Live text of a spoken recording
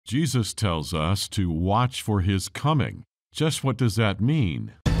Jesus tells us to watch for his coming. Just what does that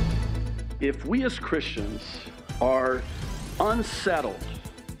mean? If we as Christians are unsettled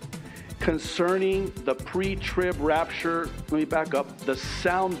concerning the pre-trib rapture, let me back up, the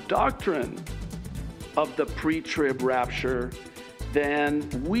sound doctrine of the pre-trib rapture, then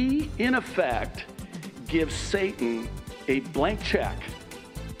we, in effect, give Satan a blank check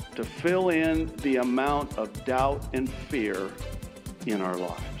to fill in the amount of doubt and fear in our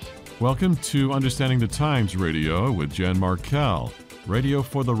lives. Welcome to Understanding the Times Radio with Jan Markell, Radio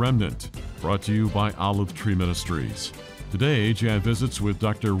for the Remnant, brought to you by Olive Tree Ministries. Today, Jan visits with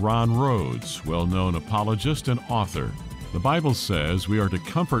Dr. Ron Rhodes, well-known apologist and author. The Bible says we are to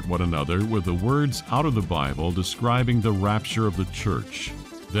comfort one another with the words out of the Bible describing the rapture of the church.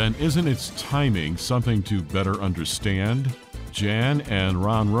 Then isn't its timing something to better understand? Jan and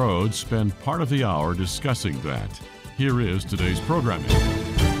Ron Rhodes spend part of the hour discussing that. Here is today's programming.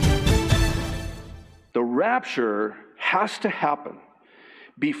 The rapture has to happen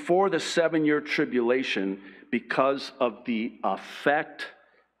before the 7-year tribulation because of the effect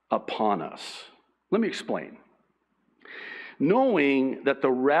upon us. Let me explain. Knowing that the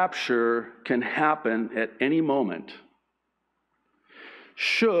rapture can happen at any moment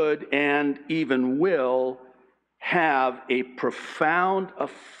should and even will have a profound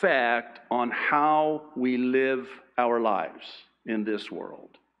effect on how we live our lives in this world.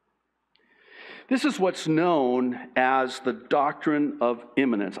 This is what's known as the doctrine of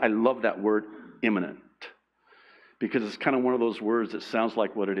imminence. I love that word, imminent, because it's kind of one of those words that sounds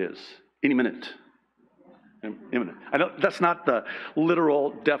like what it is. Any minute. Imminent. I know that's not the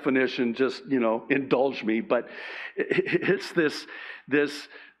literal definition, just, indulge me, but it's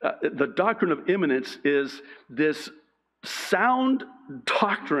the doctrine of imminence is this sound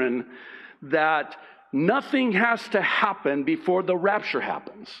doctrine that nothing has to happen before the rapture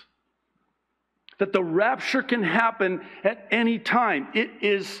happens. That the rapture can happen at any time. It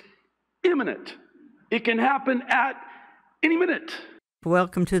is imminent. It can happen at any minute.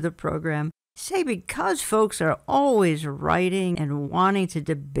 Welcome to the program. Say, because folks are always writing and wanting to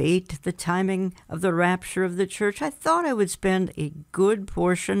debate the timing of the rapture of the church, I thought I would spend a good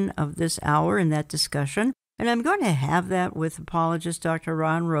portion of this hour in that discussion. And I'm going to have that with apologist Dr.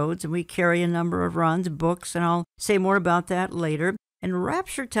 Ron Rhodes, and we carry a number of Ron's books, and I'll say more about that later. And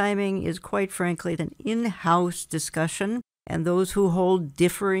rapture timing is, quite frankly, an in-house discussion, and those who hold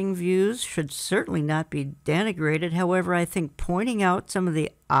differing views should certainly not be denigrated. However, I think pointing out some of the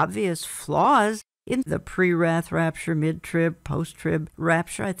obvious flaws in the pre-wrath rapture, mid-trib, post-trib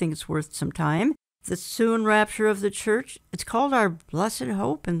rapture, I think it's worth some time. The soon rapture of the church, it's called our blessed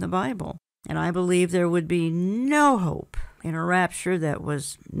hope in the Bible. And I believe there would be no hope in a rapture that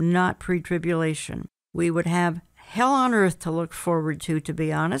was not pre-tribulation. We would have hell on earth to look forward to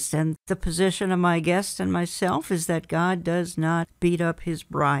be honest, and the position of my guest and myself is that God does not beat up his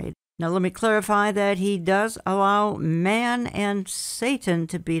bride. Now let me clarify that he does allow man and Satan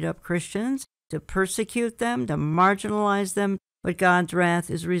to beat up Christians, to persecute them, to marginalize them, but God's wrath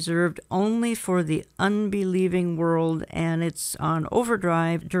is reserved only for the unbelieving world, and it's on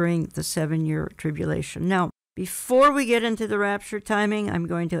overdrive during the 7-year tribulation. Now, before we get into the rapture timing, I'm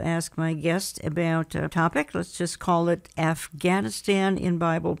going to ask my guest about a topic. Let's just call it Afghanistan in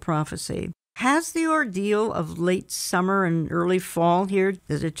Bible prophecy. Has the ordeal of late summer and early fall here,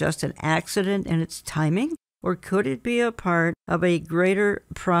 is it just an accident in its timing? Or could it be a part of a greater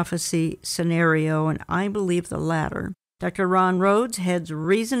prophecy scenario? And I believe the latter. Dr. Ron Rhodes heads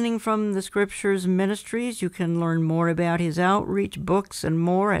Reasoning from the Scriptures Ministries. You can learn more about his outreach, books, and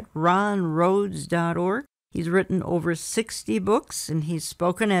more at ronrhodes.org. He's written over 60 books, and he's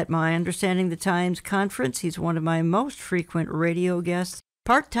spoken at my Understanding the Times conference. He's one of my most frequent radio guests.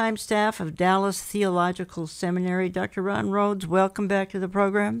 Part-time staff of Dallas Theological Seminary. Dr. Ron Rhodes, welcome back to the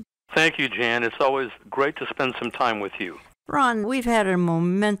program. Thank you, Jan. It's always great to spend some time with you. Ron, we've had a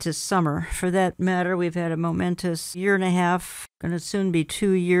momentous summer. For that matter, we've had a momentous year and a half, going to soon be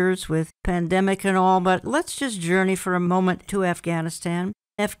 2 years with pandemic and all, but let's just journey for a moment to Afghanistan.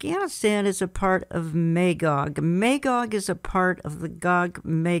 Afghanistan is a part of Magog. Magog is a part of the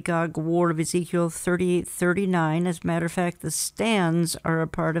Gog-Magog War of Ezekiel 38-39. As a matter of fact, the stands are a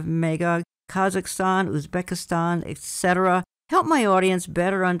part of Magog. Kazakhstan, Uzbekistan, etc. Help my audience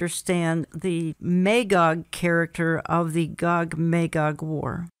better understand the Magog character of the Gog-Magog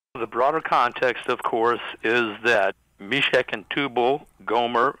War. The broader context, of course, is that Meshech and Tubal,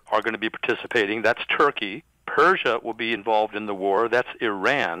 Gomer, are going to be participating. That's Turkey. Persia will be involved in the war. That's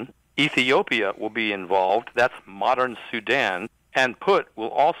Iran. Ethiopia will be involved. That's modern Sudan. And Put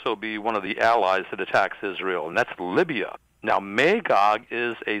will also be one of the allies that attacks Israel, and that's Libya. Now, Magog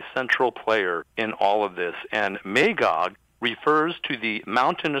is a central player in all of this, and Magog refers to the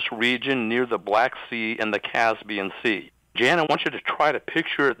mountainous region near the Black Sea and the Caspian Sea. Jan, I want you to try to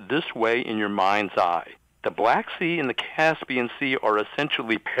picture it this way in your mind's eye. The Black Sea and the Caspian Sea are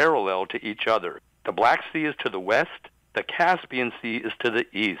essentially parallel to each other. The Black Sea is to the west, the Caspian Sea is to the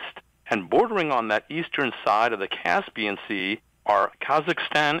east. And bordering on that eastern side of the Caspian Sea are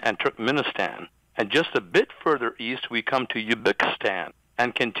Kazakhstan and Turkmenistan. And just a bit further east, we come to Uzbekistan.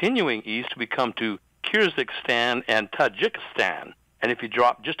 And continuing east, we come to Kyrgyzstan and Tajikistan. And if you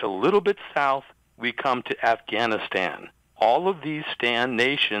drop just a little bit south, we come to Afghanistan. All of these Stan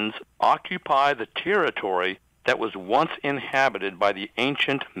nations occupy the territory that was once inhabited by the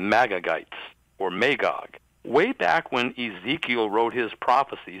ancient Magogites, or Magog. Way back when Ezekiel wrote his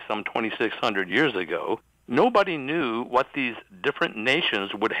prophecy some 2,600 years ago, nobody knew what these different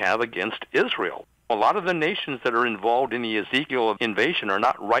nations would have against Israel. A lot of the nations that are involved in the Ezekiel invasion are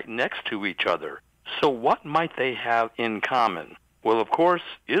not right next to each other. So what might they have in common? Well, of course,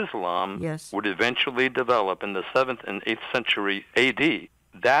 Islam would eventually develop in the 7th and 8th century A.D.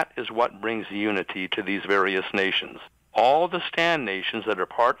 That is what brings unity to these various nations. All the Stan nations that are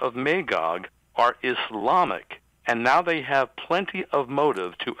part of Magog are Islamic, and now they have plenty of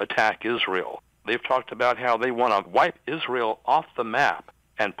motive to attack Israel. They've talked about how they want to wipe Israel off the map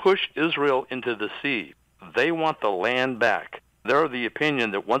and push Israel into the sea. They want the land back. They're of the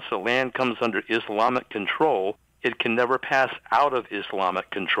opinion that once the land comes under Islamic control, it can never pass out of Islamic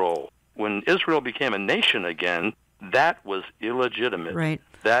control. When Israel became a nation again, that was illegitimate. Right.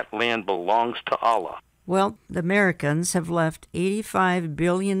 That land belongs to Allah. Well, the Americans have left $85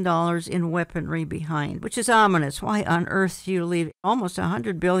 billion in weaponry behind, which is ominous. Why on earth do you leave almost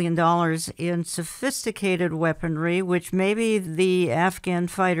 $100 billion in sophisticated weaponry, which maybe the Afghan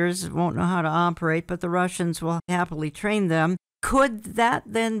fighters won't know how to operate, but the Russians will happily train them? Could that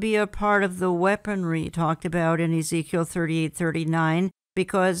then be a part of the weaponry talked about in Ezekiel 38:39?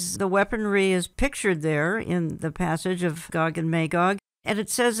 Because the weaponry is pictured there in the passage of Gog and Magog. And it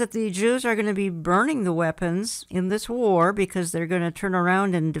says that the Jews are going to be burning the weapons in this war because they're going to turn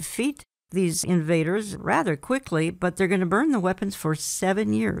around and defeat these invaders rather quickly, but they're going to burn the weapons for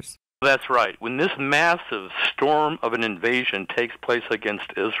 7 years. That's right. When this massive storm of an invasion takes place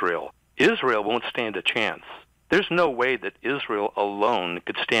against Israel, Israel won't stand a chance. There's no way that Israel alone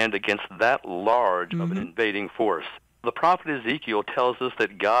could stand against that large of an invading force. The prophet Ezekiel tells us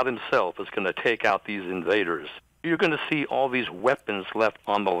that God himself is going to take out these invaders. You're going to see all these weapons left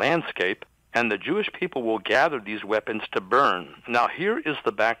on the landscape, and the Jewish people will gather these weapons to burn. Now, here is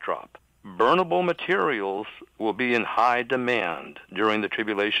the backdrop. Burnable materials will be in high demand during the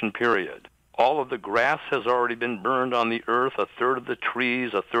tribulation period. All of the grass has already been burned on the earth, a third of the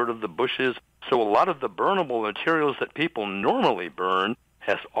trees, a third of the bushes. So a lot of the burnable materials that people normally burn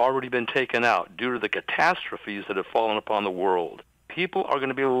has already been taken out due to the catastrophes that have fallen upon the world. People are going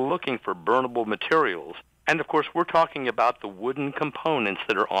to be looking for burnable materials. And, of course, we're talking about the wooden components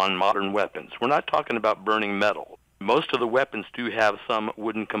that are on modern weapons. We're not talking about burning metal. Most of the weapons do have some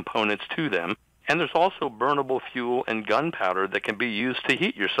wooden components to them. And there's also burnable fuel and gunpowder that can be used to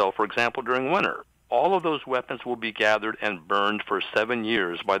heat yourself, for example, during winter. All of those weapons will be gathered and burned for 7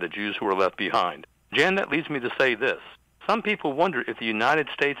 years by the Jews who are left behind. Jan, that leads me to say this. Some people wonder if the United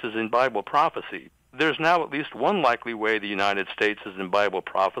States is in Bible prophecy. There's now at least one likely way the United States is in Bible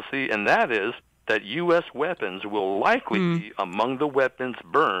prophecy, and that is that U.S. weapons will likely be among the weapons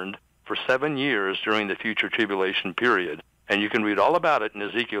burned for 7 years during the future tribulation period. And you can read all about it in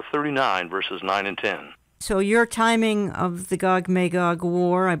Ezekiel 39, verses 9 and 10. So your timing of the Gog-Magog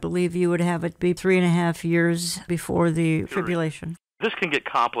war, I believe you would have it be 3.5 years before the tribulation. This can get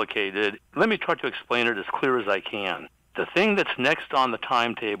complicated. Let me try to explain it as clear as I can. The thing that's next on the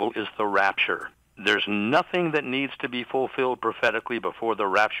timetable is the rapture. There's nothing that needs to be fulfilled prophetically before the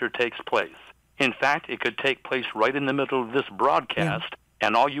rapture takes place. In fact, it could take place right in the middle of this broadcast,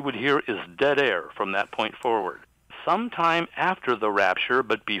 and all you would hear is dead air from that point forward. Sometime after the rapture,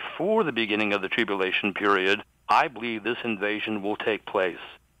 but before the beginning of the tribulation period, I believe this invasion will take place,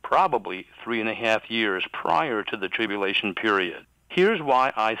 probably 3.5 years prior to the tribulation period. Here's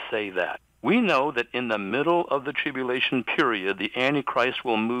why I say that. We know that in the middle of the tribulation period, the Antichrist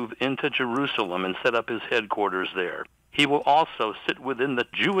will move into Jerusalem and set up his headquarters there. He will also sit within the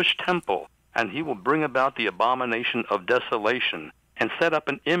Jewish temple, and he will bring about the abomination of desolation and set up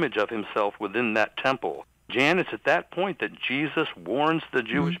an image of himself within that temple. Jan, it's at that point that Jesus warns the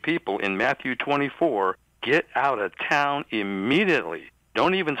Jewish people in Matthew 24, get out of town immediately.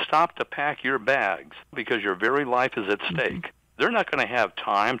 Don't even stop to pack your bags because your very life is at stake. They're not going to have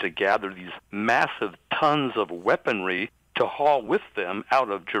time to gather these massive tons of weaponry to haul with them out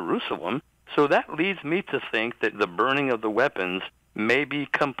of Jerusalem. So that leads me to think that the burning of the weapons may be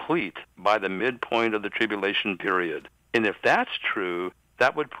complete by the midpoint of the tribulation period. And if that's true,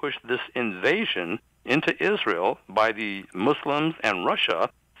 that would push this invasion into Israel by the Muslims and Russia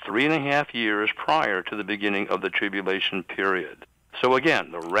 3.5 years prior to the beginning of the tribulation period. So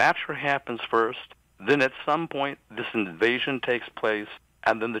again, the rapture happens first, then at some point this invasion takes place,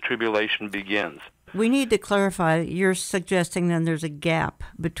 and then the tribulation begins. We need to clarify, you're suggesting then there's a gap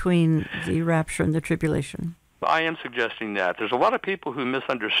between the rapture and the tribulation. I am suggesting that. There's a lot of people who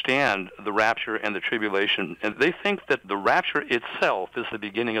misunderstand the rapture and the tribulation, and they think that the rapture itself is the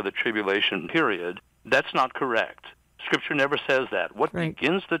beginning of the tribulation period. That's not correct. Scripture never says that. What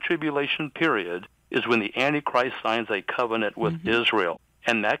begins the tribulation period is when the Antichrist signs a covenant with Israel,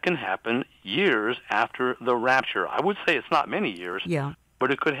 and that can happen years after the rapture. I would say it's not many years,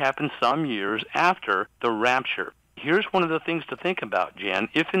 but it could happen some years after the rapture. Here's one of the things to think about, Jan.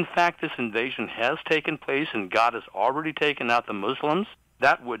 If, in fact, this invasion has taken place and God has already taken out the Muslims,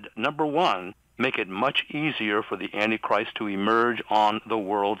 that would, number one, make it much easier for the Antichrist to emerge on the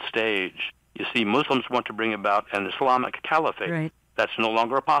world stage. You see, Muslims want to bring about an Islamic caliphate. Right. That's no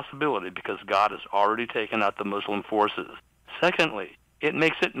longer a possibility because God has already taken out the Muslim forces. Secondly, it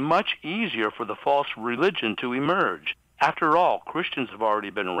makes it much easier for the false religion to emerge. After all, Christians have already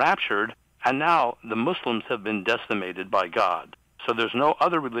been raptured, and now the Muslims have been decimated by God. So there's no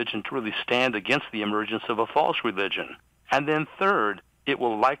other religion to really stand against the emergence of a false religion. And then third, it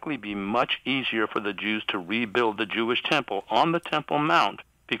will likely be much easier for the Jews to rebuild the Jewish temple on the Temple Mount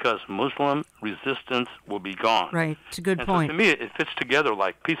because Muslim resistance will be gone. Right. It's a good and point. So to me, it fits together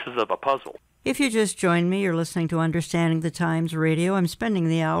like pieces of a puzzle. If you just joined me, you're listening to Understanding the Times Radio. I'm spending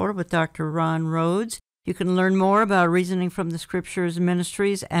the hour with Dr. Ron Rhodes. You can learn more about Reasoning from the Scriptures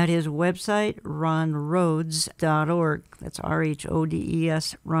Ministries at his website, ronrhodes.org. That's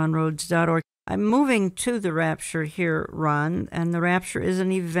R-H-O-D-E-S, ronrhodes.org. I'm moving to the rapture here, Ron, and the rapture is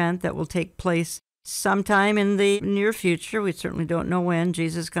an event that will take place sometime in the near future. We certainly don't know when.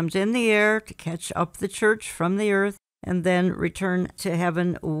 Jesus comes in the air to catch up the church from the earth and then return to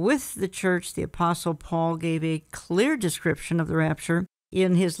heaven with the church. The Apostle Paul gave a clear description of the rapture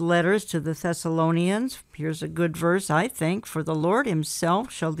in his letters to the Thessalonians. Here's a good verse, I think. For the Lord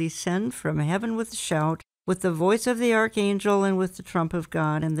himself shall descend from heaven with a shout, with the voice of the archangel, and with the trump of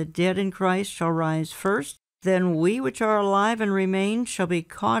God, and the dead in Christ shall rise first. Then we which are alive and remain shall be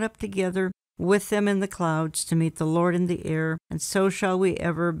caught up together with them in the clouds to meet the Lord in the air, and so shall we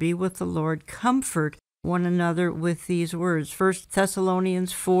ever be with the Lord. Comfort one another with these words. 1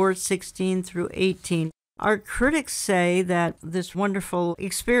 Thessalonians 4:16 through 18. Our critics say that this wonderful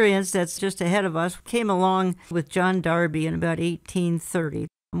experience that's just ahead of us came along with John Darby in about 1830,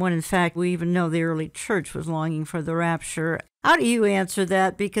 when in fact we even know the early church was longing for the rapture. How do you answer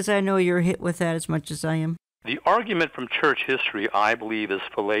that? Because I know you're hit with that as much as I am. The argument from church history, I believe, is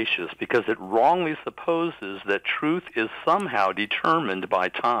fallacious because it wrongly supposes that truth is somehow determined by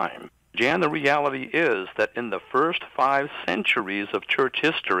time. Jan, the reality is that in the first 5 centuries of church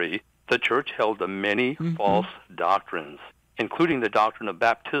history, the church held to many false doctrines, including the doctrine of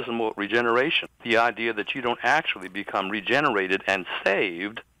baptismal regeneration, the idea that you don't actually become regenerated and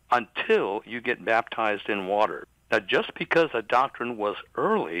saved until you get baptized in water. Now, just because a doctrine was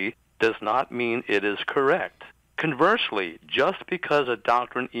early does not mean it is correct. Conversely, just because a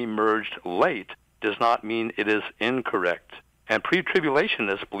doctrine emerged late does not mean it is incorrect. And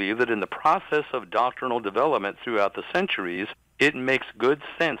pre-tribulationists believe that in the process of doctrinal development throughout the centuries, it makes good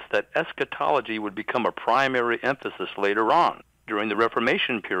sense that eschatology would become a primary emphasis later on. During the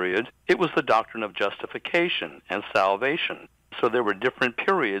Reformation period, it was the doctrine of justification and salvation. So there were different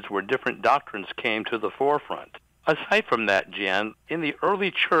periods where different doctrines came to the forefront. Aside from that, Jan, in the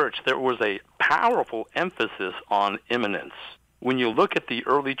early church, there was a powerful emphasis on imminence. When you look at the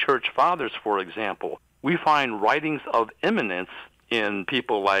early church fathers, for example, we find writings of imminence in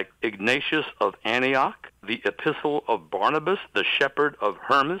people like Ignatius of Antioch, the Epistle of Barnabas, the Shepherd of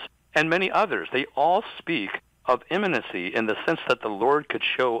Hermas, and many others. They all speak of imminency in the sense that the Lord could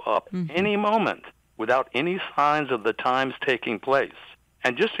show up any moment without any signs of the times taking place.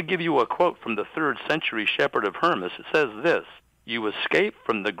 And just to give you a quote from the 3rd century Shepherd of Hermas, it says this: "You escape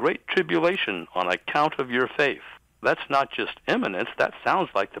from the great tribulation on account of your faith." That's not just imminence, that sounds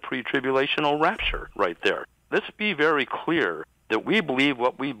like the pre-tribulational rapture right there. Let's be very clear that we believe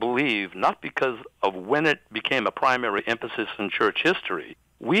what we believe not because of when it became a primary emphasis in church history.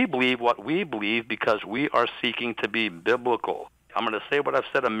 We believe what we believe because we are seeking to be biblical. I'm going to say what I've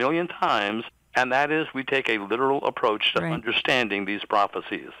said a million times, and that is we take a literal approach to understanding these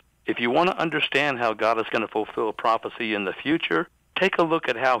prophecies. If you want to understand how God is going to fulfill prophecy in the future, take a look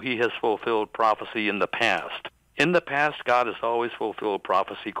at how he has fulfilled prophecy in the past. In the past, God has always fulfilled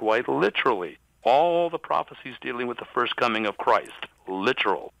prophecy quite literally. All the prophecies dealing with the first coming of Christ,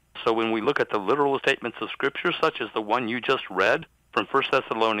 literal. So when we look at the literal statements of Scripture, such as the one you just read from 1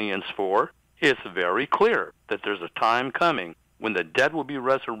 Thessalonians 4, it's very clear that there's a time coming when the dead will be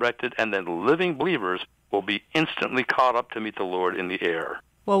resurrected and then living believers will be instantly caught up to meet the Lord in the air.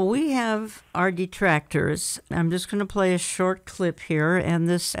 Well, we have our detractors. I'm just going to play a short clip here, and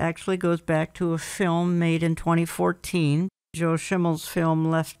this actually goes back to a film made in 2014, Joe Schimmel's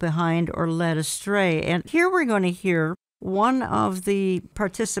film Left Behind or Led Astray. And here we're going to hear one of the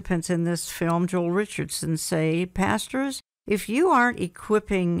participants in this film, Joel Richardson, say, "Pastors, if you aren't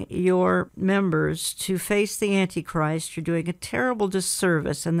equipping your members to face the Antichrist, you're doing a terrible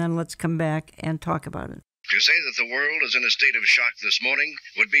disservice." And then let's come back and talk about it. To say that the world is in a state of shock this morning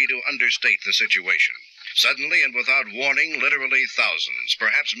would be to understate the situation. Suddenly and without warning, literally thousands,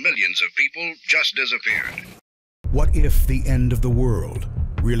 perhaps millions of people just disappeared. What if the end of the world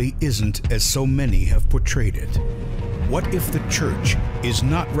really isn't as so many have portrayed it? What if the church is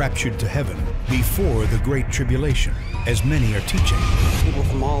not raptured to heaven before the Great Tribulation, as many are teaching? People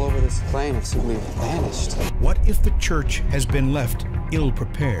from all over this plane have simply vanished. What if the church has been left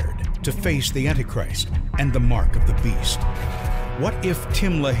ill-prepared to face the Antichrist and the mark of the beast? What if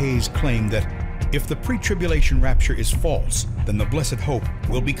Tim LaHaye's claim that if the pre-tribulation rapture is false, then the blessed hope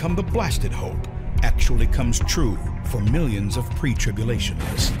will become the blasted hope actually comes true for millions of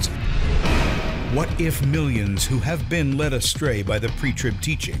pre-tribulationists? What if millions who have been led astray by the pre-trib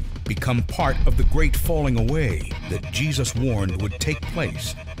teaching become part of the great falling away that Jesus warned would take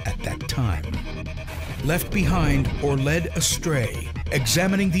place at that time? Left Behind or Led Astray,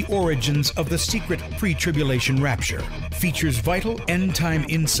 examining the origins of the secret pre-tribulation rapture, features vital end-time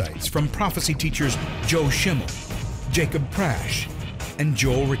insights from prophecy teachers Joe Schimmel, Jacob Prasch, and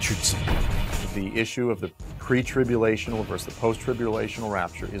Joel Richardson. The issue of the pre-tribulational versus the post-tribulational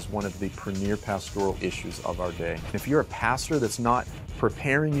rapture is one of the premier pastoral issues of our day. If you're a pastor that's not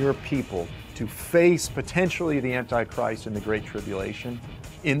preparing your people to face potentially the Antichrist in the Great Tribulation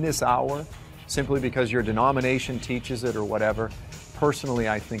in this hour, simply because your denomination teaches it or whatever, personally,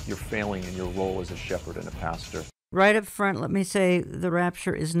 I think you're failing in your role as a shepherd and a pastor. Right up front, let me say the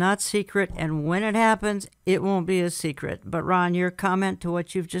rapture is not secret, and when it happens, it won't be a secret. But Ron, your comment to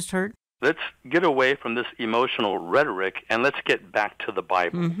what you've just heard? Let's get away from this emotional rhetoric and let's get back to the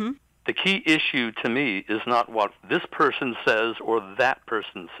Bible. Mm-hmm. The key issue to me is not what this person says or that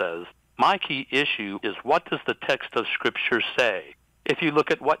person says. My key issue is, what does the text of Scripture say? If you look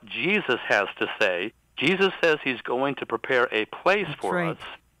at what Jesus has to say, Jesus says he's going to prepare a place for us.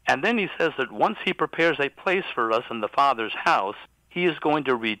 And then he says that once he prepares a place for us in the Father's house, he is going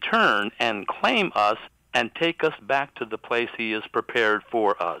to return and claim us and take us back to the place he has prepared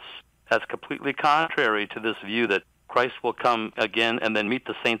for us. That's completely contrary to this view that Christ will come again and then meet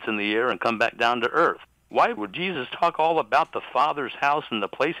the saints in the air and come back down to earth. Why would Jesus talk all about the Father's house and the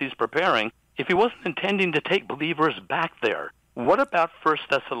place he's preparing if he wasn't intending to take believers back there? What about 1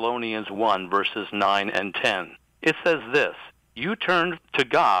 Thessalonians 1, verses 9 and 10? It says this, "You turned to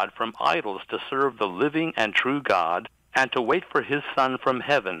God from idols to serve the living and true God, and to wait for his Son from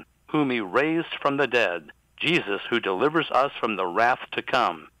heaven, whom he raised from the dead, Jesus, who delivers us from the wrath to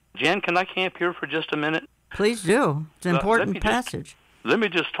come." Jan, can I camp here for just a minute? Please do. It's an important passage. Let me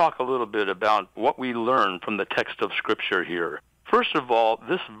just talk a little bit about what we learn from the text of Scripture here. First of all,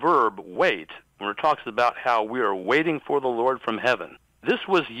 this verb, wait, when it talks about how we are waiting for the Lord from heaven, this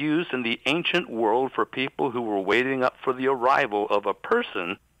was used in the ancient world for people who were waiting up for the arrival of a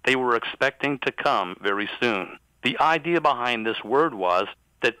person they were expecting to come very soon. The idea behind this word was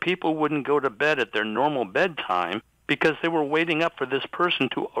that people wouldn't go to bed at their normal bedtime because they were waiting up for this person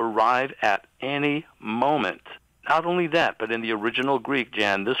to arrive at any moment. Not only that, but in the original Greek,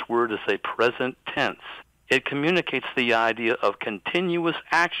 Jan, this word is a present tense. It communicates the idea of continuous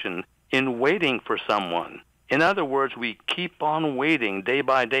action in waiting for someone. In other words, we keep on waiting day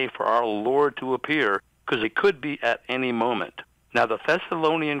by day for our Lord to appear because it could be at any moment. Now, the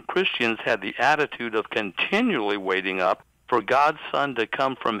Thessalonian Christians had the attitude of continually waiting up for God's Son to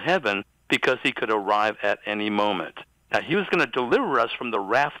come from heaven because he could arrive at any moment. Now, he was going to deliver us from the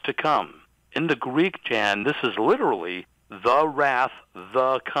wrath to come. In the Greek, Jan, this is literally the wrath,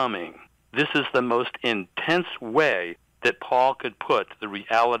 the coming. This is the most intense way that Paul could put the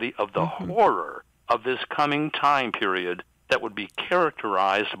reality of the horror of this coming time period that would be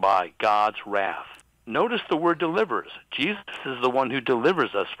characterized by God's wrath. Notice the word delivers. Jesus is the one who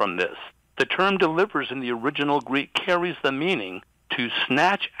delivers us from this. The term delivers in the original Greek carries the meaning to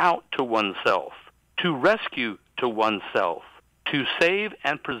snatch out to oneself, to rescue to oneself, to save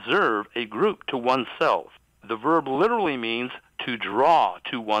and preserve a group to oneself. The verb literally means to draw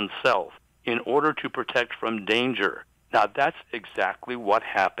to oneself in order to protect from danger. Now, that's exactly what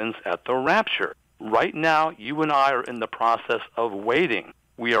happens at the rapture. Right now, you and I are in the process of waiting.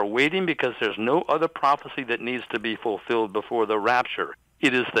 We are waiting because there's no other prophecy that needs to be fulfilled before the rapture.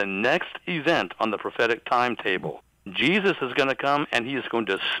 It is the next event on the prophetic timetable. Jesus is going to come, and he is going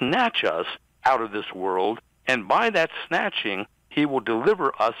to snatch us out of this world, and by that snatching, he will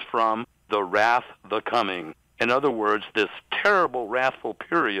deliver us from the wrath the coming. In other words, this terrible wrathful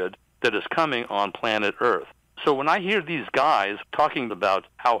period that is coming on planet Earth. So when I hear these guys talking about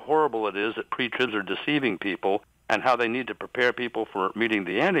how horrible it is that pre-tribs are deceiving people and how they need to prepare people for meeting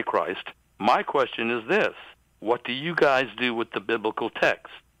the Antichrist, my question is this: what do you guys do with the biblical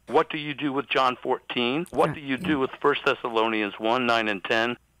text? What do you do with John 14? What do you do with 1 Thessalonians 1, 9, and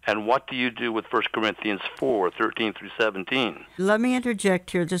 10? And what do you do with 1 Corinthians 4, 13 through 17? Let me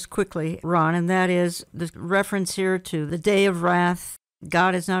interject here just quickly, Ron, and that is the reference here to the day of wrath.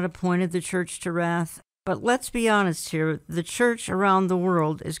 God has not appointed the church to wrath. But let's be honest here, the church around the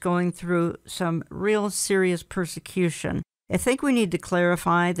world is going through some real serious persecution. I think we need to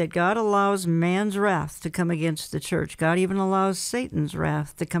clarify that God allows man's wrath to come against the church. God even allows Satan's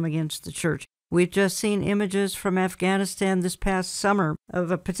wrath to come against the church. We've just seen images from Afghanistan this past summer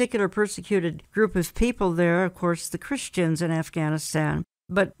of a particular persecuted group of people there, of course, the Christians in Afghanistan.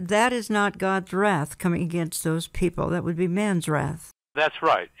 But that is not God's wrath coming against those people. That would be man's wrath. That's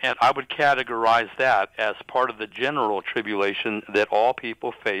right, and I would categorize that as part of the general tribulation that all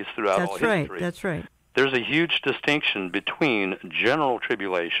people face throughout all history. That's right. There's a huge distinction between general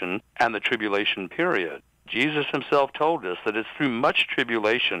tribulation and the tribulation period. Jesus himself told us that it's through much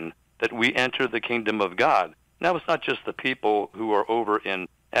tribulation that we enter the kingdom of God. Now, it's not just the people who are over in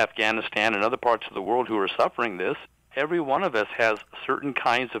Afghanistan and other parts of the world who are suffering this. Every one of us has certain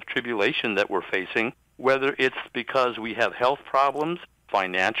kinds of tribulation that we're facing, whether it's because we have health problems,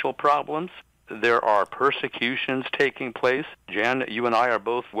 financial problems, there are persecutions taking place. Jan, you and I are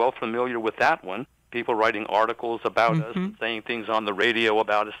both well familiar with that one. People writing articles about us, saying things on the radio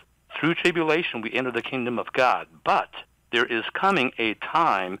about us. Through tribulation, we enter the kingdom of God. But there is coming a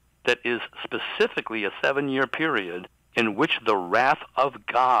time that is specifically a 7-year period in which the wrath of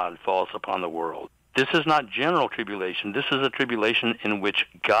God falls upon the world. This is not general tribulation. This is a tribulation in which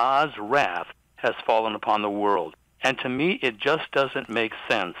God's wrath has fallen upon the world. And to me, it just doesn't make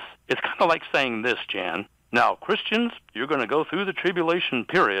sense. It's kind of like saying this, Jan. Now, Christians, you're going to go through the tribulation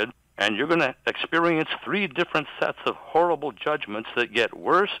period, and you're going to experience 3 different sets of horrible judgments that get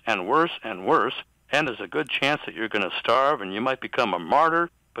worse and worse and worse, and there's a good chance that you're going to starve and you might become a martyr.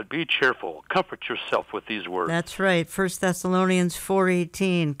 But be cheerful. Comfort yourself with these words. That's right. 1 Thessalonians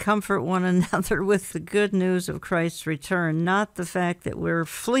 4:18. Comfort one another with the good news of Christ's return, not the fact that we're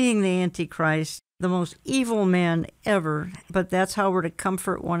fleeing the Antichrist, the most evil man ever, but that's how we're to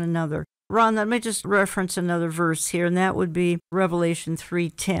comfort one another. Ron, let me just reference another verse here, and that would be Revelation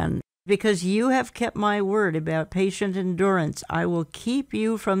 3:10. Because you have kept my word about patient endurance, I will keep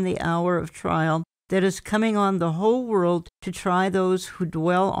you from the hour of trial that is coming on the whole world to try those who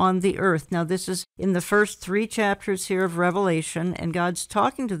dwell on the earth. Now, this is in the first 3 chapters here of Revelation, and God's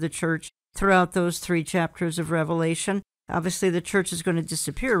talking to the church throughout those 3 chapters of Revelation. Obviously, the church is going to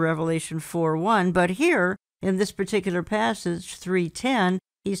disappear, Revelation 4:1, but here, in this particular passage, 3:10,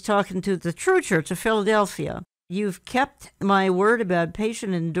 he's talking to the true church of Philadelphia. You've kept my word about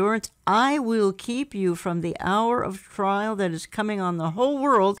patient endurance. I will keep you from the hour of trial that is coming on the whole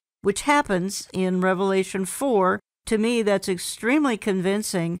world, which happens in Revelation 4. To me, that's extremely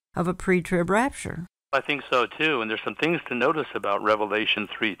convincing of a pre-trib rapture. I think so, too, and there's some things to notice about Revelation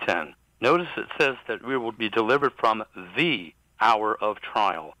 3:10. Notice it says that we will be delivered from the hour of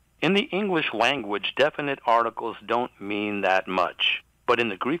trial. In the English language, definite articles don't mean that much, but in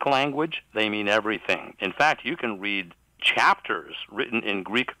the Greek language, they mean everything. In fact, you can read chapters written in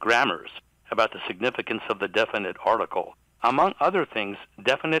Greek grammars about the significance of the definite article. Among other things,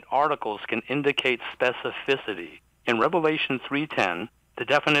 definite articles can indicate specificity. In Revelation 3:10, the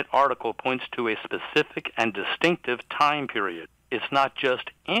definite article points to a specific and distinctive time period. It's not just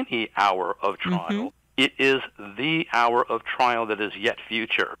any hour of trial. It is the hour of trial that is yet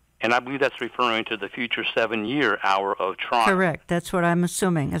future. And I believe that's referring to the future 7-year hour of trial. Correct. That's what I'm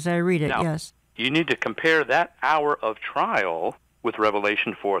assuming as I read it, now, yes. You need to compare that hour of trial with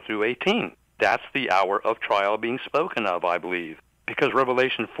Revelation 4-18. That's the hour of trial being spoken of, I believe, because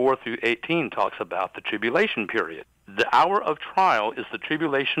Revelation 4-18 talks about the tribulation period. The hour of trial is the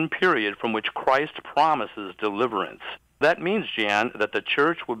tribulation period from which Christ promises deliverance. That means, Jan, that the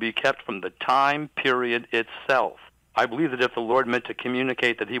church will be kept from the time period itself. I believe that if the Lord meant to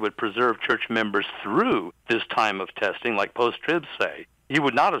communicate that he would preserve church members through this time of testing, like post-tribs say, he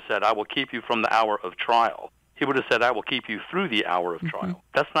would not have said, I will keep you from the hour of trial. He would have said, I will keep you through the hour of trial.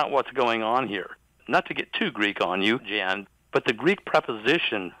 That's not what's going on here. Not to get too Greek on you, Jan, but the Greek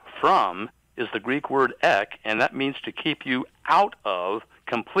preposition from is the Greek word ek, and that means to keep you out of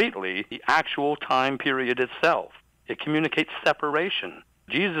completely the actual time period itself. It communicates separation.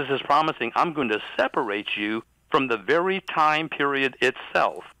 Jesus is promising, I'm going to separate you from the very time period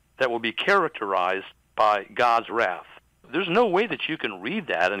itself that will be characterized by God's wrath. There's no way that you can read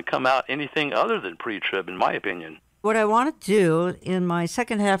that and come out anything other than pre-trib, in my opinion. What I want to do in my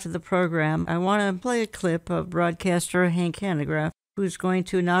second half of the program, I want to play a clip of broadcaster Hank Hanegraaff, who's going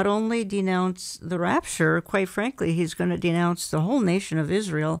to not only denounce the rapture, quite frankly, he's going to denounce the whole nation of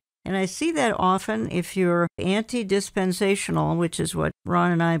Israel. And I see that often if you're anti-dispensational, which is what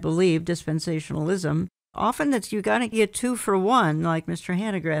Ron and I believe, dispensationalism, often it's you got to get 2 for 1, like Mr.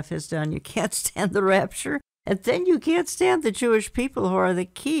 Hanegraaff has done. You can't stand the rapture, and then you can't stand the Jewish people who are the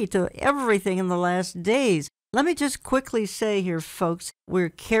key to everything in the last days. Let me just quickly say here, folks, we're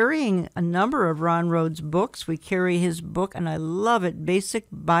carrying a number of Ron Rhodes' books. We carry his book, and I love it, Basic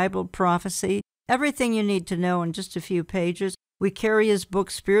Bible Prophecy, everything you need to know in just a few pages. We carry his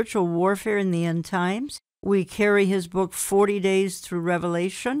book, Spiritual Warfare in the End Times. We carry his book, 40 Days Through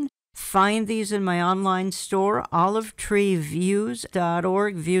Revelation. Find these in my online store,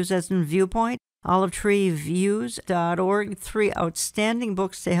 olivetreeviews.org, views as in viewpoint, olivetreeviews.org. 3 outstanding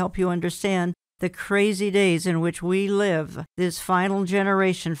books to help you understand the crazy days in which we live, this final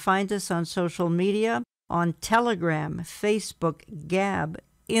generation. Find us on social media, on Telegram, Facebook, Gab,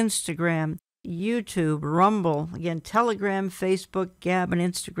 Instagram, YouTube, Rumble. Again, Telegram, Facebook, Gab, and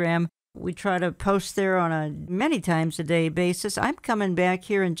Instagram. We try to post there on a many times a day basis. I'm coming back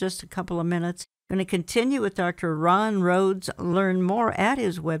here in just a couple of minutes. I'm going to continue with Dr. Ron Rhodes. Learn more at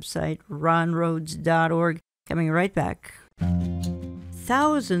his website, ronrhodes.org. Coming right back.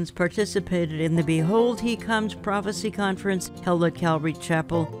 Thousands participated in the Behold He Comes Prophecy Conference held at Calvary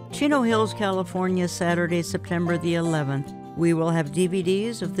Chapel, Chino Hills, California, Saturday, September the 11th. We will have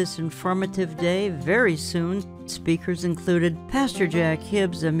DVDs of this informative day very soon. Speakers included Pastor Jack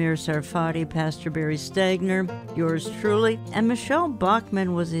Hibbs, Amir Sarfati, Pastor Barry Stagner, yours truly, and Michelle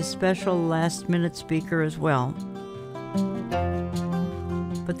Bachman was a special last-minute speaker as well.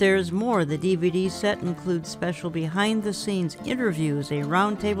 But there's more. The DVD set includes special behind-the-scenes interviews, a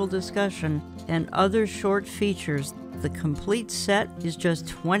roundtable discussion, and other short features. The complete set is just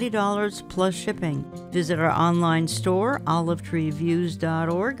 $20 plus shipping. Visit our online store,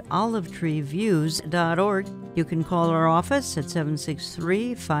 olivetreeviews.org, olivetreeviews.org. You can call our office at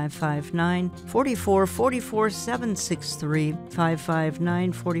 763-559-4444,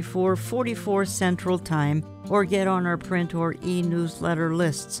 763-559-4444 Central Time, or get on our print or e-newsletter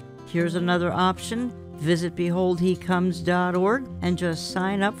lists. Here's another option. Visit beholdhecomes.org and just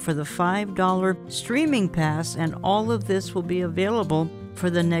sign up for the $5 streaming pass, and all of this will be available for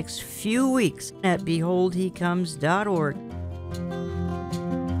the next few weeks at beholdhecomes.org.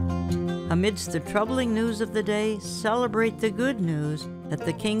 Amidst the troubling news of the day, celebrate the good news that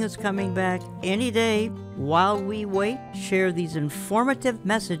the King is coming back any day. While we wait, share these informative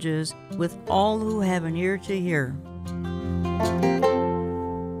messages with all who have an ear to hear.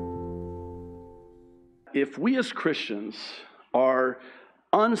 If we as Christians are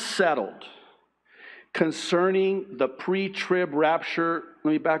unsettled concerning the pre-trib rapture,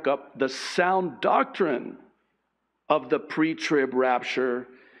 let me back up, the sound doctrine of the pre-trib rapture,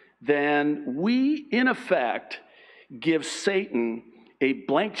 then we, in effect, give Satan a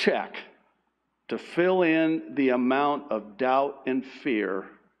blank check to fill in the amount of doubt and fear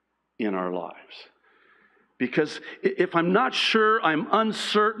in our lives. Because if I'm not sure, I'm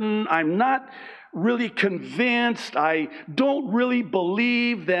uncertain, I'm not really convinced, I don't really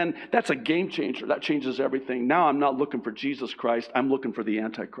believe, then that's a game changer. That changes everything. Now I'm not looking for Jesus Christ, I'm looking for the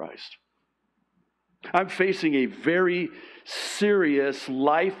Antichrist. I'm facing a very serious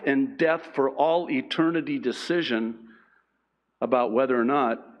life and death for all eternity decision about whether or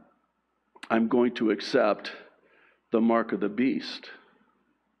not I'm going to accept the mark of the beast,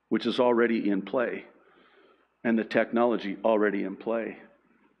 which is already in play, and the technology already in play,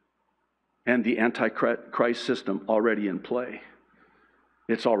 and the Antichrist system already in play.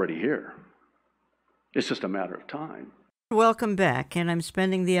 It's already here. It's just a matter of time. Welcome back, and I'm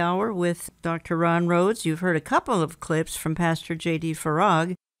spending the hour with Dr. Ron Rhodes. You've heard a couple of clips from Pastor J.D.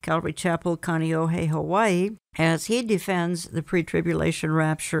 Farag, Calvary Chapel, Kaneohe, Hawaii, as he defends the pre-tribulation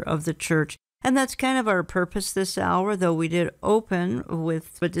rapture of the church. And that's kind of our purpose this hour, though we did open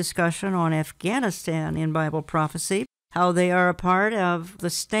with a discussion on Afghanistan in Bible prophecy, how they are a part of the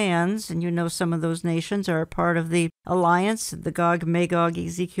stands, and you know some of those nations are a part of the alliance, the Gog-Magog,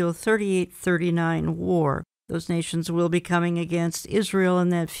 Ezekiel 38-39 war. Those nations will be coming against Israel in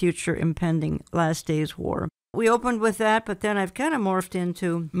that future impending last days war. We opened with that, but then I've kind of morphed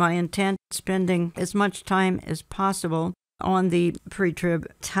into my intent, spending as much time as possible on the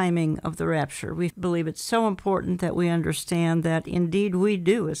pre-trib timing of the rapture. We believe it's so important that we understand that indeed we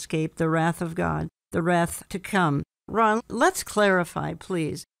do escape the wrath of God, the wrath to come. Ron, let's clarify,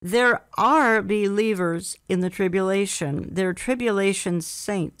 please. There are believers in the tribulation. They're tribulation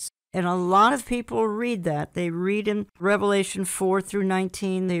saints. And a lot of people read that. They read in Revelation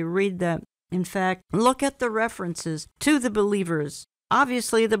 4-19. They read that. In fact, look at the references to the believers.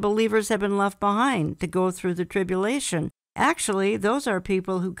 Obviously, the believers have been left behind to go through the tribulation. Actually, those are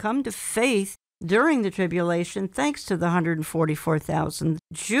people who come to faith during the tribulation thanks to the 144,000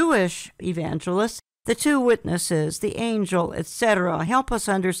 Jewish evangelists, the two witnesses, the angel, etc. Help us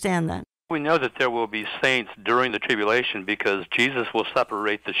understand that. We know that there will be saints during the tribulation because Jesus will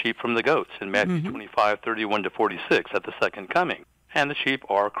separate the sheep from the goats in Matthew 25:31-46 at the second coming. And the sheep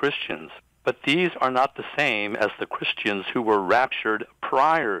are Christians. But these are not the same as the Christians who were raptured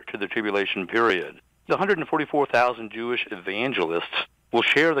prior to the tribulation period. The 144,000 Jewish evangelists will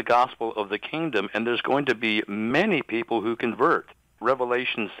share the gospel of the kingdom, and there's going to be many people who convert.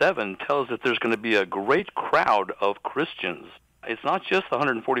 Revelation 7 tells that there's going to be a great crowd of Christians. It's not just the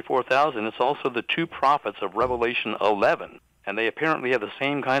 144,000, it's also the two prophets of Revelation 11, and they apparently have the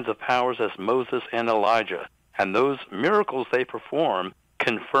same kinds of powers as Moses and Elijah. And those miracles they perform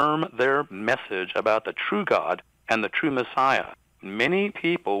confirm their message about the true God and the true Messiah. Many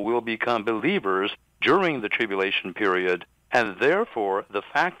people will become believers during the tribulation period, and therefore the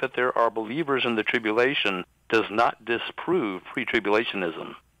fact that there are believers in the tribulation does not disprove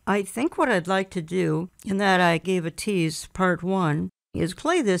pre-tribulationism. I think what I'd like to do, in that I gave a tease, part one, is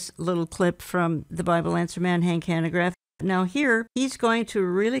play this little clip from the Bible Answer Man, Hank Hanegraaff. Now here, he's going to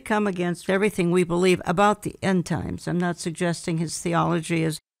really come against everything we believe about the end times. I'm not suggesting his theology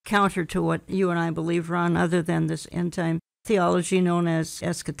is counter to what you and I believe, Ron, other than this end time theology known as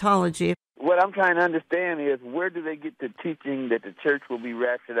eschatology. What I'm trying to understand is, where do they get the teaching that the church will be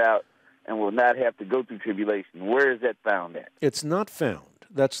raptured out and will not have to go through tribulation? Where is that found at? It's not found.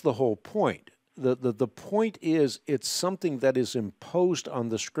 That's the whole point. The point is, it's something that is imposed on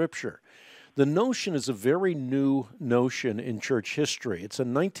the Scripture. The notion is a very new notion in church history. It's a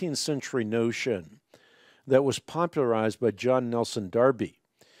 19th century notion that was popularized by John Nelson Darby.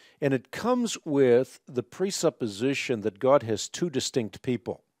 And it comes with the presupposition that God has two distinct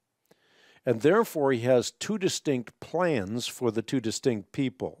people. And therefore, he has two distinct plans for the two distinct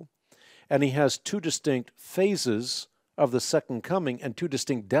people. And he has two distinct phases of the second coming and two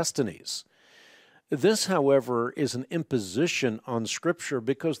distinct destinies. This, however, is an imposition on Scripture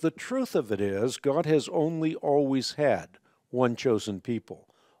because the truth of it is God has only always had one chosen people,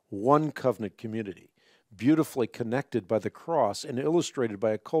 one covenant community, beautifully connected by the cross and illustrated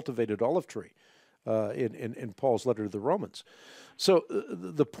by a cultivated olive tree in Paul's letter to the Romans. So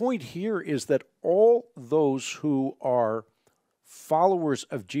the point here is that all those who are followers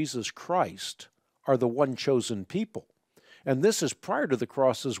of Jesus Christ are the one chosen people. And this is prior to the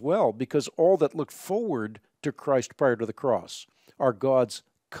cross as well, because all that look forward to Christ prior to the cross are God's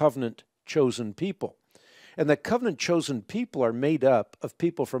covenant chosen people. And that covenant chosen people are made up of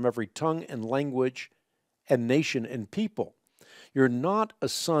people from every tongue and language and nation and people. You're not a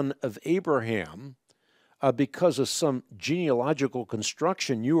son of Abraham because of some genealogical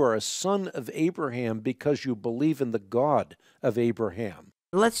construction. You are a son of Abraham because you believe in the God of Abraham.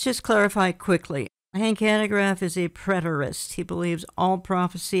 Let's just clarify quickly. Hank Hanegraaff is a preterist. He believes all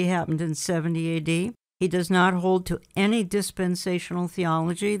prophecy happened in 70 A.D. He does not hold to any dispensational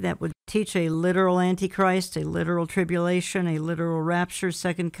theology that would teach a literal Antichrist, a literal tribulation, a literal rapture,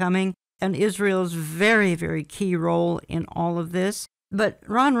 second coming, and Israel's very, very key role in all of this. But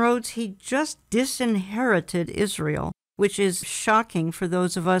Ron Rhodes, he just disinherited Israel, which is shocking for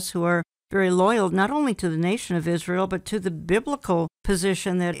those of us who are very loyal not only to the nation of Israel, but to the biblical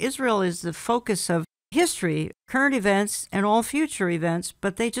position that Israel is the focus of history, current events, and all future events,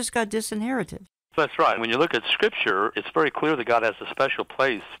 but they just got disinherited. That's right. When you look at Scripture, it's very clear that God has a special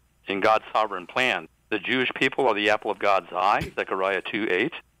place in God's sovereign plan. The Jewish people are the apple of God's eye, Zechariah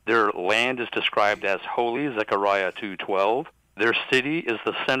 2:8. Their land is described as holy, Zechariah 2:12. Their city is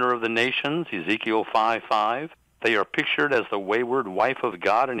the center of the nations, Ezekiel 5:5. They are pictured as the wayward wife of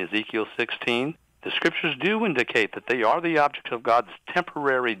God in Ezekiel 16. The Scriptures do indicate that they are the object of God's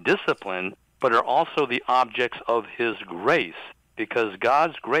temporary discipline but are also the objects of his grace, because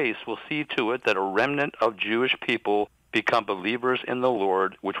God's grace will see to it that a remnant of Jewish people become believers in the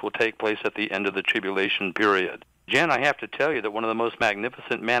Lord, which will take place at the end of the tribulation period. Jen, I have to tell you that one of the most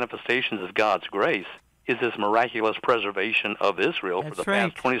magnificent manifestations of God's grace is this miraculous preservation of Israel for the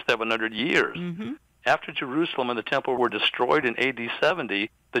past 2,700 years. Mm-hmm. After Jerusalem and the temple were destroyed in AD 70,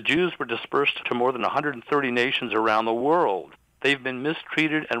 the Jews were dispersed to more than 130 nations around the world. They've been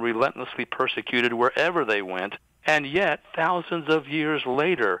mistreated and relentlessly persecuted wherever they went, and yet, thousands of years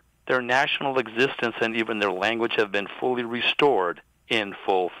later, their national existence and even their language have been fully restored in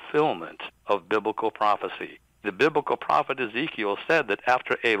fulfillment of biblical prophecy. The biblical prophet Ezekiel said that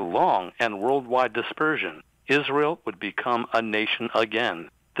after a long and worldwide dispersion, Israel would become a nation again.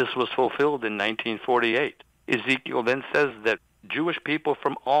 This was fulfilled in 1948. Ezekiel then says that Jewish people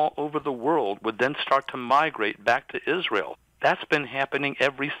from all over the world would then start to migrate back to Israel. That's been happening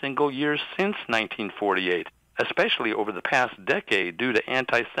every single year since 1948, especially over the past decade due to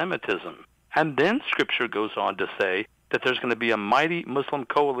anti-Semitism. And then Scripture goes on to say that there's going to be a mighty Muslim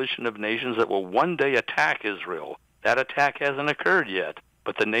coalition of nations that will one day attack Israel. That attack hasn't occurred yet,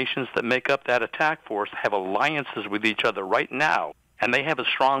 but the nations that make up that attack force have alliances with each other right now, and they have a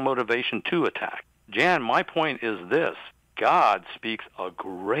strong motivation to attack. Jan, my point is this. God speaks a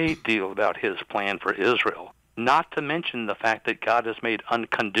great deal about his plan for Israel, not to mention the fact that God has made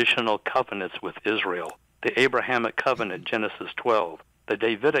unconditional covenants with Israel. The Abrahamic covenant, Genesis 12, the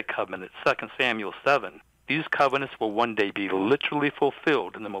Davidic covenant, 2 Samuel 7. These covenants will one day be literally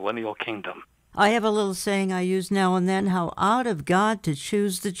fulfilled in the millennial kingdom. I have a little saying I use now and then, how odd of God to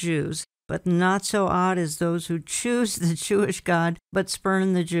choose the Jews, but not so odd as those who choose the Jewish God but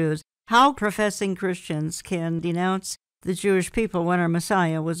spurn the Jews. How professing Christians can denounce the Jewish people when our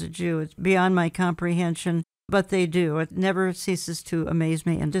Messiah was a Jew, it's beyond my comprehension, but they do. It never ceases to amaze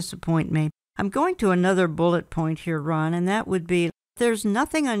me and disappoint me. I'm going to another bullet point here, Ron, and that would be there's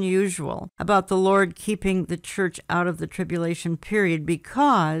nothing unusual about the Lord keeping the church out of the tribulation period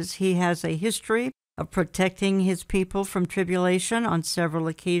because he has a history of protecting his people from tribulation on several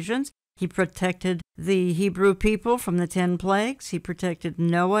occasions. He protected the Hebrew people from the 10 plagues. He protected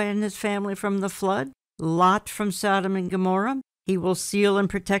Noah and his family from the flood, Lot from Sodom and Gomorrah. He will seal and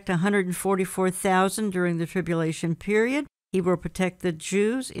protect 144,000 during the tribulation period. He will protect the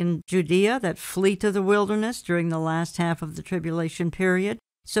Jews in Judea that flee to the wilderness during the last half of the tribulation period.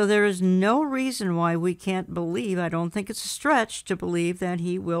 So there is no reason why we can't believe, I don't think it's a stretch to believe that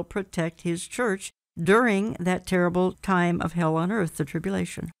he will protect his church during that terrible time of hell on earth, the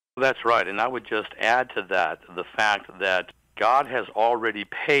tribulation. That's right, and I would just add to that the fact that God has already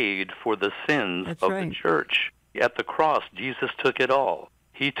paid for the sins of the church. At the cross, Jesus took it all.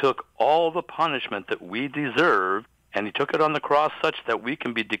 He took all the punishment that we deserve, and he took it on the cross such that we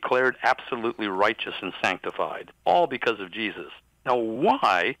can be declared absolutely righteous and sanctified, all because of Jesus. Now,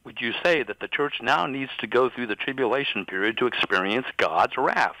 why would you say that the church now needs to go through the tribulation period to experience God's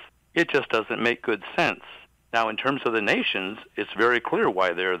wrath? It just doesn't make good sense. Now, in terms of the nations, it's very clear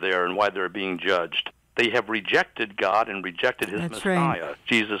why they're there and why they're being judged. They have rejected God and rejected his Messiah,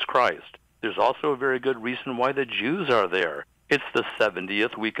 Jesus Christ. There's also a very good reason why the Jews are there. It's the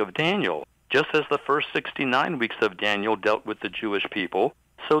 70th week of Daniel. Just as the first 69 weeks of Daniel dealt with the Jewish people,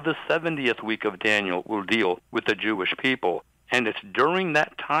 so the 70th week of Daniel will deal with the Jewish people. And it's during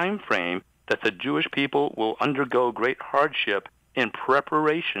that time frame that the Jewish people will undergo great hardship in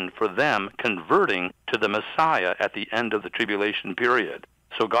preparation for them converting to the Messiah at the end of the tribulation period.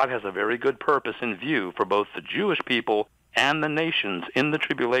 So God has a very good purpose in view for both the Jewish people and the nations in the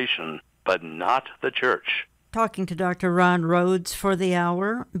tribulation, but not the church. Talking to Dr. Ron Rhodes for the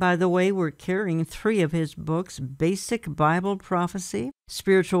hour. By the way, we're carrying 3 of his books, Basic Bible Prophecy,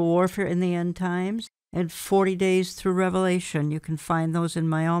 Spiritual Warfare in the End Times, and 40 Days Through Revelation. You can find those in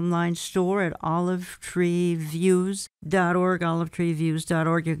my online store at olivetreeviews.org,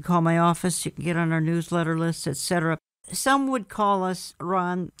 olivetreeviews.org. You can call my office, you can get on our newsletter list, etc. Some would call us,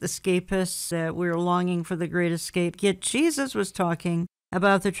 Ron, escapists. We're longing for the great escape. Yet Jesus was talking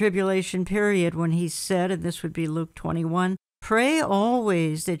about the tribulation period when he said, and this would be Luke 21, "Pray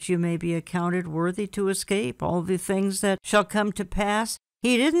always that you may be accounted worthy to escape all the things that shall come to pass."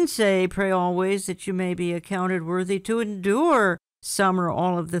 He didn't say, "Pray always that you may be accounted worthy to endure some or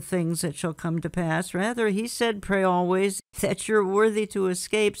all of the things that shall come to pass." Rather, he said, "Pray always that you're worthy to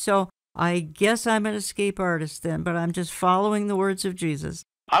escape." So I guess I'm an escape artist then, but I'm just following the words of Jesus.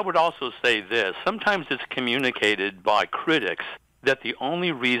 I would also say this. Sometimes it's communicated by critics that the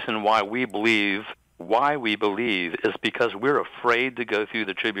only reason why we believe is because we're afraid to go through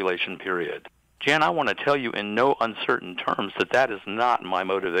the tribulation period. Jan, I want to tell you in no uncertain terms that that is not my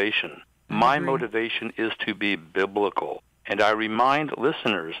motivation. My motivation is to be biblical. And I remind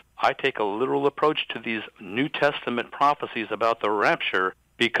listeners, I take a literal approach to these New Testament prophecies about the rapture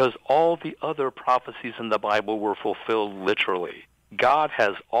because all the other prophecies in the Bible were fulfilled literally. God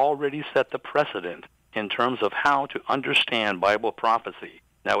has already set the precedent in terms of how to understand Bible prophecy.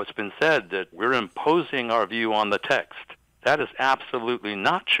 Now, it's been said that we're imposing our view on the text. That is absolutely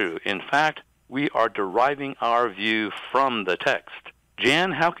not true. In fact, we are deriving our view from the text.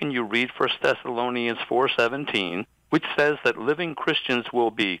 Jan, how can you read 1 Thessalonians 4:17, which says that living Christians will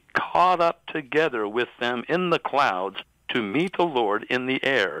be caught up together with them in the clouds to meet the Lord in the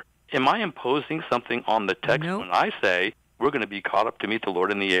air? Am I imposing something on the text when I say we're going to be caught up to meet the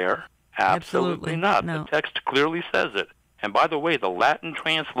Lord in the air? Absolutely not. No. The text clearly says it. And by the way, the Latin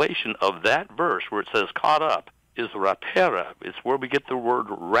translation of that verse where it says caught up is rapere. It's where we get the word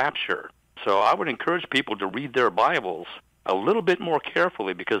rapture. So I would encourage people to read their Bibles a little bit more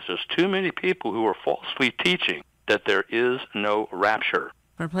carefully because there's too many people who are falsely teaching that there is no rapture.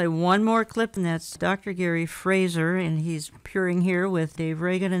 I'm going to play one more clip, and that's Dr. Gary Fraser, and he's appearing here with Dave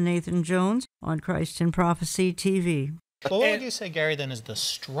Reagan and Nathan Jones on Christ in Prophecy TV. Well, what would you say, Gary, then is the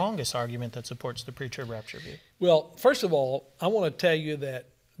strongest argument that supports the pre-trib rapture view? Well, first of all, I want to tell you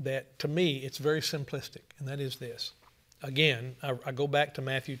that to me it's very simplistic, and that is this. Again, I go back to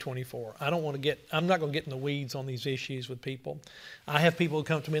Matthew 24. I'm not going to get in the weeds on these issues with people. I have people who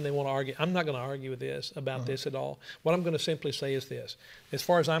come to me and they want to argue. I'm not going to argue with this about this at all. What I'm going to simply say is this. As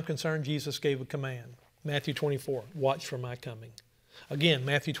far as I'm concerned, Jesus gave a command. Matthew 24, watch for my coming. Again,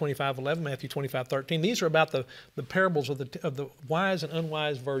 Matthew 25:11, Matthew 25:13. These are about the parables of the wise and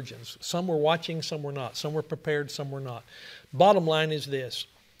unwise virgins. Some were watching, some were not. Some were prepared, some were not. Bottom line is this.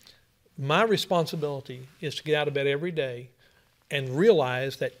 My responsibility is to get out of bed every day and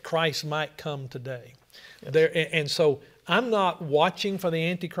realize that Christ might come today. Yes. And so I'm not watching for the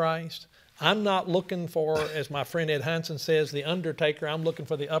Antichrist. I'm not looking for, as my friend Ed Hansen says, the undertaker. I'm looking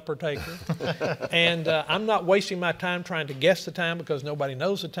for the upper taker. And I'm not wasting my time trying to guess the time because nobody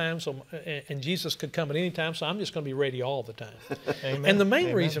knows the time. And Jesus could come at any time, so I'm just going to be ready all the time. Amen. And the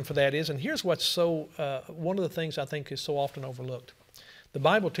main reason for that is, and here's what's so, one of the things I think is so often overlooked. The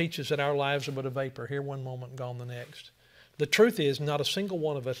Bible teaches that our lives are but a vapor, here one moment, gone the next. The truth is, not a single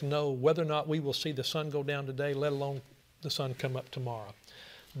one of us know whether or not we will see the sun go down today, let alone the sun come up tomorrow.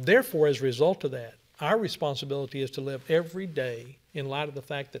 Therefore, as a result of that, our responsibility is to live every day in light of the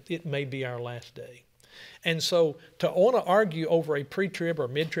fact that it may be our last day. And so to want to argue over a pre-trib or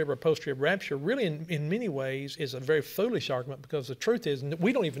mid-trib or post-trib rapture really in many ways is a very foolish argument because the truth is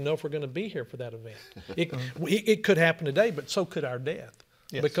we don't even know if we're going to be here for that event. It could happen today, but so could our death.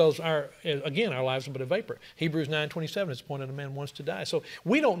 Yes. Because our lives are but a vapor. Hebrews 9:27 is appointed a man once to die. So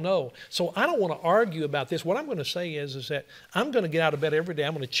we don't know. So I don't want to argue about this. What I'm going to say is that I'm going to get out of bed every day.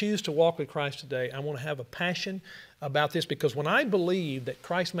 I'm going to choose to walk with Christ today. I want to have a passion about this because when I believe that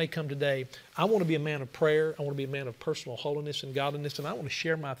Christ may come today, I want to be a man of prayer. I want to be a man of personal holiness and godliness, and I want to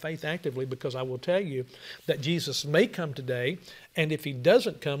share my faith actively because I will tell you that Jesus may come today, and if he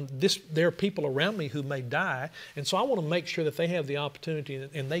doesn't come, there are people around me who may die, and so I want to make sure that they have the opportunity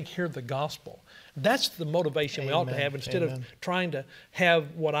and they hear the gospel. That's the motivation we ought to have instead of trying to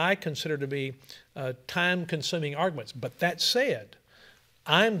have what I consider to be time-consuming arguments. But that said,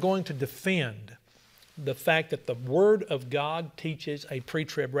 I'm going to defend the fact that the Word of God teaches a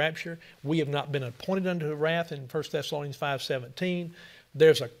pre-trib rapture. We have not been appointed unto wrath in 1 Thessalonians 5:17.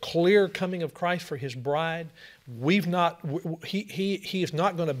 There's a clear coming of Christ for his bride. He is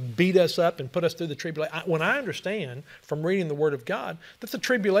not going to beat us up and put us through the tribulation. When I understand from reading the Word of God that the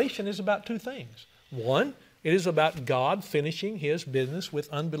tribulation is about two things. One, it is about God finishing his business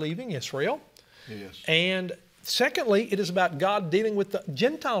with unbelieving Israel. Yes. And secondly, it is about God dealing with the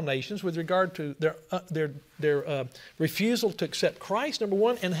Gentile nations with regard to their refusal to accept Christ, number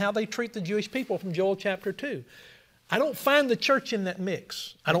one, and how they treat the Jewish people from Joel chapter 2. I don't find the church in that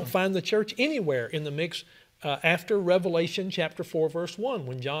mix. I don't find the church anywhere in the mix after Revelation chapter 4, verse 1,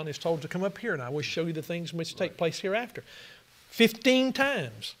 when John is told to come up here, and I will show you the things which take place hereafter. 15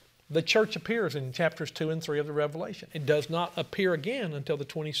 times the church appears in chapters 2 and 3 of the Revelation. It does not appear again until the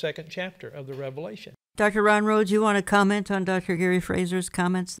 22nd chapter of the Revelation. Dr. Ron Rhodes, you want to comment on Dr. Gary Fraser's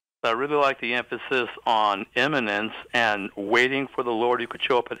comments? I really like the emphasis on imminence and waiting for the Lord who could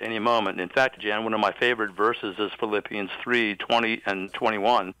show up at any moment. In fact, Jan, one of my favorite verses is Philippians 3:20 and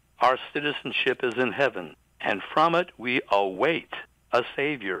 21. Our citizenship is in heaven, and from it we await a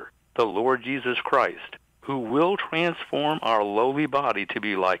Savior, the Lord Jesus Christ, who will transform our lowly body to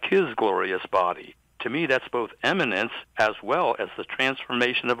be like his glorious body. To me, that's both imminence as well as the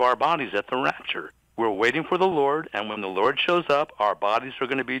transformation of our bodies at the rapture. We're waiting for the Lord, and when the Lord shows up, our bodies are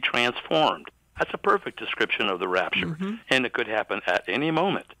going to be transformed. That's a perfect description of the rapture, and it could happen at any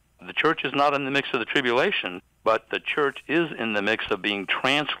moment. The church is not in the mix of the tribulation, but the church is in the mix of being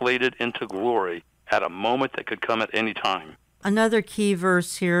translated into glory at a moment that could come at any time. Another key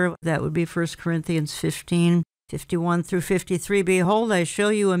verse here, that would be 1 Corinthians 15, 51 through 53. Behold, I show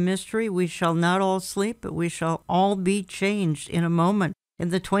you a mystery. We shall not all sleep, but we shall all be changed in a moment, in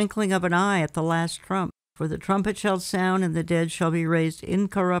the twinkling of an eye at the last trump. For the trumpet shall sound, and the dead shall be raised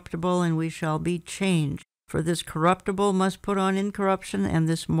incorruptible, and we shall be changed. For this corruptible must put on incorruption, and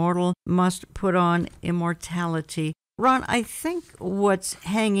this mortal must put on immortality. Ron, I think what's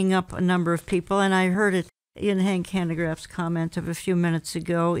hanging up a number of people, and I heard it in Hank Hanegraaff's comment of a few minutes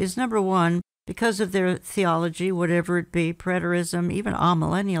ago, is number one, because of their theology, whatever it be, preterism, even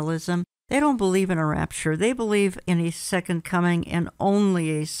amillennialism, they don't believe in a rapture. They believe in a second coming and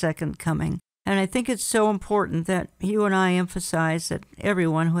only a second coming. And I think it's so important that you and I emphasize, that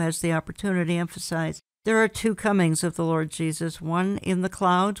everyone who has the opportunity emphasize, there are two comings of the Lord Jesus, one in the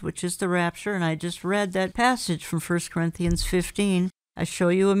clouds, which is the rapture, and I just read that passage from 1 Corinthians 15. I show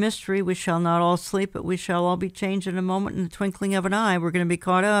you a mystery. We shall not all sleep, but we shall all be changed in a moment, in the twinkling of an eye. We're going to be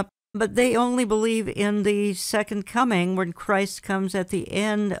caught up. But they only believe in the second coming, when Christ comes at the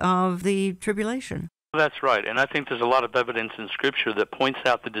end of the tribulation. That's right, and I think there's a lot of evidence in Scripture that points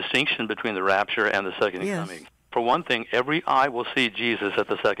out the distinction between the rapture and the second coming. For one thing, every eye will see Jesus at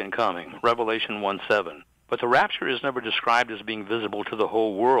the second coming, Revelation 1:7. But the rapture is never described as being visible to the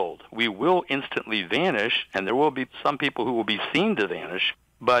whole world. We will instantly vanish, and there will be some people who will be seen to vanish,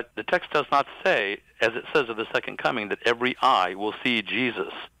 but the text does not say, as it says of the second coming, that every eye will see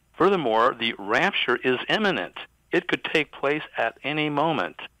Jesus. Furthermore, the rapture is imminent. It could take place at any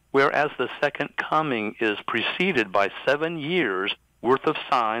moment, whereas the second coming is preceded by 7 years worth of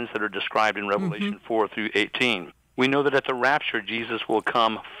signs that are described in Revelation 4 through 18. We know that at the rapture, Jesus will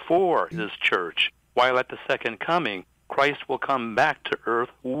come for his church, while at the second coming, Christ will come back to earth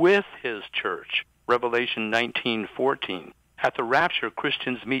with his church, Revelation 19:14. At the rapture,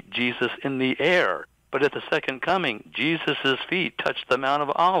 Christians meet Jesus in the air, but at the second coming, Jesus' feet touch the Mount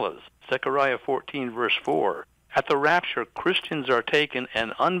of Olives, Zechariah 14, verse 4. At the rapture, Christians are taken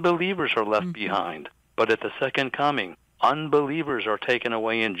and unbelievers are left behind, but at the second coming, unbelievers are taken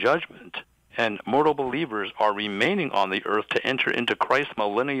away in judgment, and mortal believers are remaining on the earth to enter into Christ's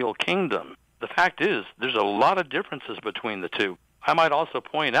millennial kingdom. The fact is, there's a lot of differences between the two. I might also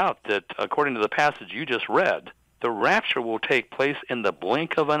point out that, according to the passage you just read, the rapture will take place in the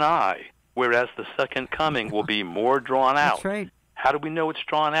blink of an eye, whereas the second coming will be more drawn out. That's right. How do we know it's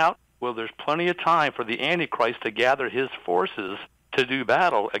drawn out? Well, there's plenty of time for the Antichrist to gather his forces to do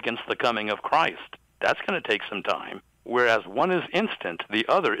battle against the coming of Christ. That's going to take some time. Whereas one is instant, the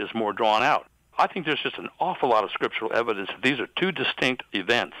other is more drawn out. I think there's just an awful lot of scriptural evidence that these are two distinct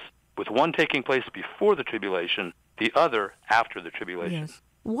events, with one taking place before the tribulation, the other after the tribulation. Yes.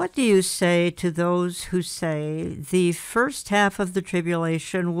 What do you say to those who say the first half of the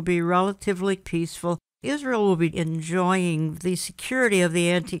tribulation will be relatively peaceful? Israel will be enjoying the security of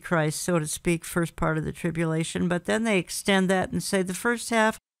the Antichrist, so to speak, first part of the tribulation, but then they extend that and say the first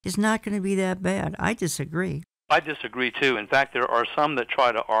half is not going to be that bad. I disagree. I disagree, too. In fact, there are some that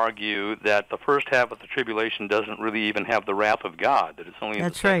try to argue that the first half of the tribulation doesn't really even have the wrath of God, that it's only in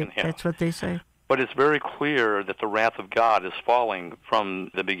the second half. That's what they say. But it's very clear that the wrath of God is falling from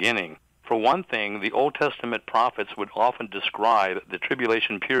the beginning. For one thing, the Old Testament prophets would often describe the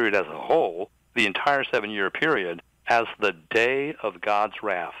tribulation period as a whole, the entire 7-year period, as the day of God's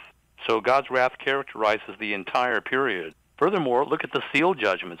wrath. So God's wrath characterizes the entire period. Furthermore, look at the seal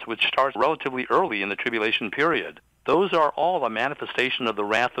judgments, which start relatively early in the tribulation period. Those are all a manifestation of the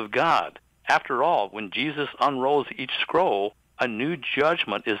wrath of God. After all, when Jesus unrolls each scroll, a new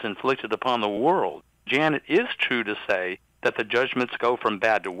judgment is inflicted upon the world. Jan, it is true to say that the judgments go from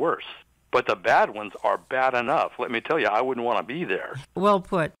bad to worse, but the bad ones are bad enough. Let me tell you, I wouldn't want to be there. Well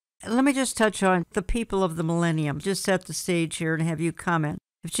put. Let me just touch on the people of the millennium. Just set the stage here and have you comment.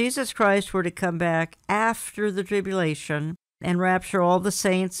 If Jesus Christ were to come back after the tribulation and rapture all the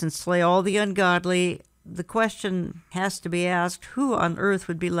saints and slay all the ungodly, the question has to be asked, who on earth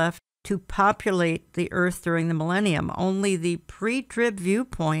would be left to populate the earth during the millennium? Only the pre-trib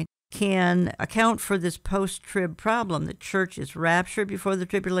viewpoint can account for this post-trib problem. The church is raptured before the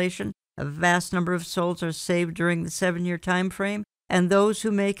tribulation. A vast number of souls are saved during the 7-year time frame, and those who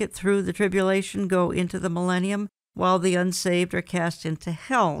make it through the tribulation go into the millennium, while the unsaved are cast into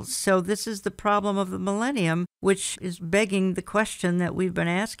hell. So this is the problem of the millennium, which is begging the question that we've been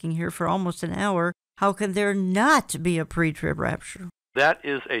asking here for almost an hour. How can there not be a pre-trib rapture? That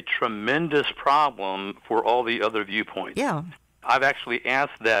is a tremendous problem for all the other viewpoints. Yeah. I've actually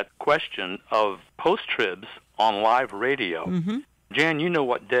asked that question of post-tribs on live radio. Mm-hmm. Jan, you know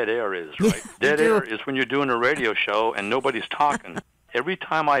what dead air is, right? Dead air is when you're doing a radio show and nobody's talking. Every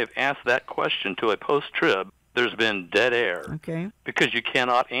time I have asked that question to a post-trib, there's been dead air. Okay. Because you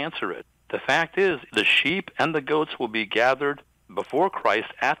cannot answer it. The fact is, the sheep and the goats will be gathered before Christ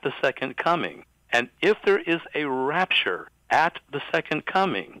at the second coming. And if there is a rapture at the second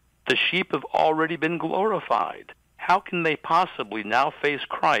coming, the sheep have already been glorified. How can they possibly now face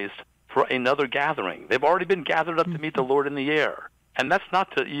Christ for another gathering? They've already been gathered up to meet the Lord in the air. And that's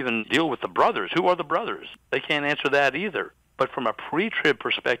not to even deal with the brothers. Who are the brothers? They can't answer that either. But from a pre-trib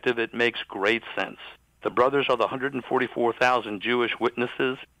perspective, it makes great sense. The brothers are the 144,000 Jewish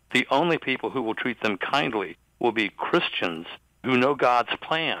witnesses. The only people who will treat them kindly will be Christians who know God's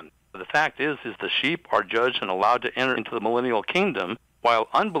plan. The fact is the sheep are judged and allowed to enter into the millennial kingdom, while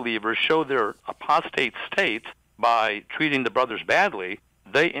unbelievers show their apostate state by treating the brothers badly.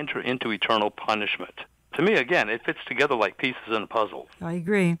 They enter into eternal punishment. To me, again, it fits together like pieces in a puzzle. I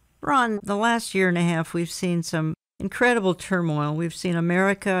agree. Ron, the last year and a half, we've seen some incredible turmoil. We've seen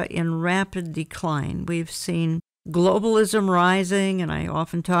America in rapid decline. We've seen globalism rising, and I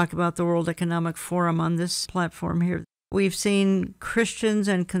often talk about the World Economic Forum on this platform here. We've seen Christians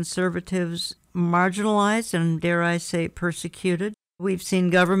and conservatives marginalized and, dare I say, persecuted. We've seen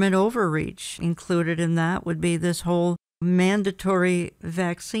government overreach. Included in that would be this whole mandatory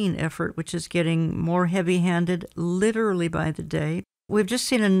vaccine effort, which is getting more heavy-handed literally by the day. We've just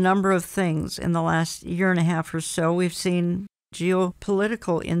seen a number of things in the last year and a half or so. We've seen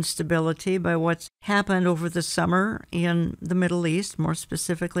geopolitical instability by what's happened over the summer in the Middle East, more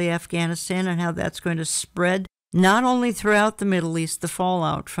specifically Afghanistan, and how that's going to spread not only throughout the Middle East, the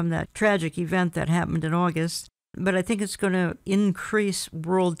fallout from that tragic event that happened in August, but I think it's going to increase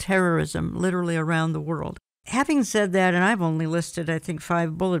world terrorism literally around the world. Having said that, and I've only listed, I think,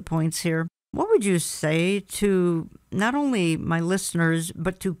 5 bullet points here, what would you say to not only my listeners,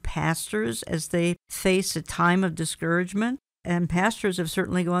 but to pastors as they face a time of discouragement? And pastors have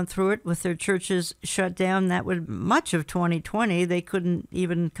certainly gone through it with their churches shut down. That would much of 2020, they couldn't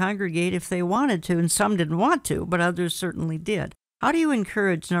even congregate if they wanted to, and some didn't want to, but others certainly did. How do you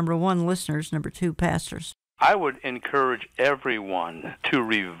encourage, number one, listeners, number two, pastors? I would encourage everyone to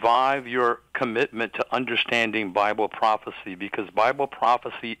revive your commitment to understanding Bible prophecy, because Bible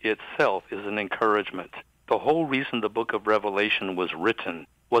prophecy itself is an encouragement. The whole reason the book of Revelation was written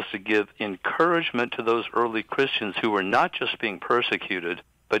was to give encouragement to those early Christians who were not just being persecuted,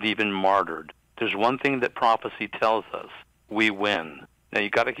 but even martyred. There's one thing that prophecy tells us: we win. Now, you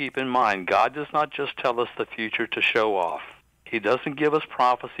got to keep in mind, God does not just tell us the future to show off. He doesn't give us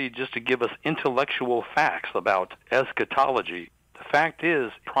prophecy just to give us intellectual facts about eschatology. The fact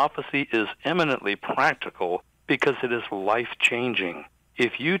is, prophecy is eminently practical because it is life-changing.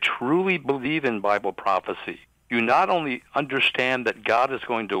 If you truly believe in Bible prophecy, you not only understand that God is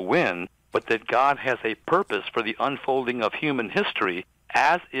going to win, but that God has a purpose for the unfolding of human history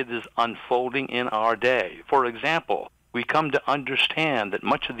as it is unfolding in our day. For example, we come to understand that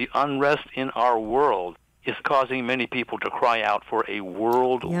much of the unrest in our world is causing many people to cry out for a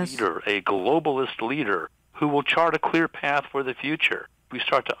world leader, a globalist leader, who will chart a clear path for the future. We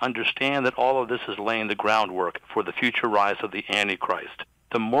start to understand that all of this is laying the groundwork for the future rise of the Antichrist.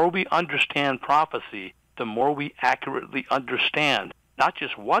 The more we understand prophecy, the more we accurately understand not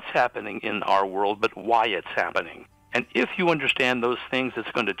just what's happening in our world, but why it's happening. And if you understand those things,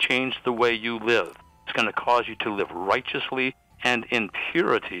 it's going to change the way you live. It's going to cause you to live righteously and in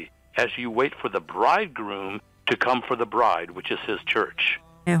purity as you wait for the bridegroom to come for the bride, which is his church.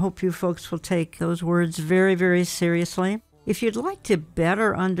 I hope you folks will take those words very, very seriously. If you'd like to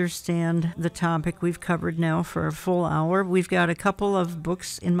better understand the topic we've covered now for a full hour, we've got a couple of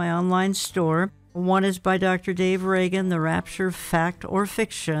books in my online store. One is by Dr. Dave Reagan, The Rapture, Fact or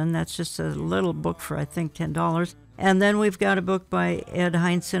Fiction. That's just a little book for, I think, $10. And then we've got a book by Ed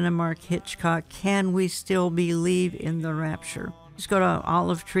Heinzen and Mark Hitchcock, Can We Still Believe in the Rapture? Just go to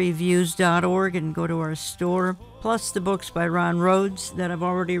olivetreeviews.org and go to our store, plus the books by Ron Rhodes that I've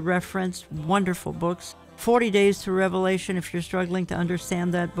already referenced, wonderful books. 40 Days to Revelation, if you're struggling to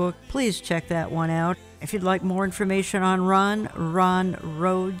understand that book, please check that one out. If you'd like more information on Ron,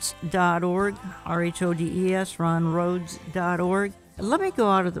 ronrhodes.org, R-H-O-D-E-S, ronrhodes.org. Let me go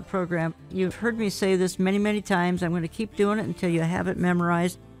out of the program. You've heard me say this many, many times. I'm going to keep doing it until you have it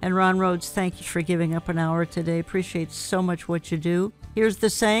memorized. And Ron Rhodes, thank you for giving up an hour today. Appreciate so much what you do. Here's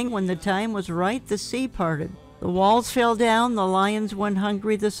the saying: when the time was right, the sea parted. The walls fell down, the lions went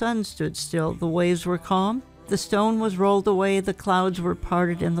hungry, the sun stood still, the waves were calm, The stone was rolled away, the clouds were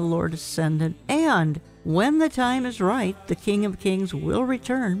parted, and the Lord ascended. And when the time is right, the King of Kings will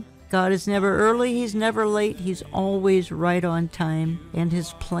return. God is never early, He's never late, He's always right on time, and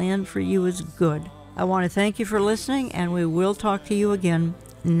His plan for you is good. I want to thank you for listening, and we will talk to you again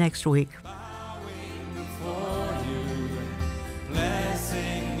next week.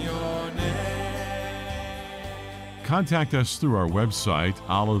 Contact us through our website,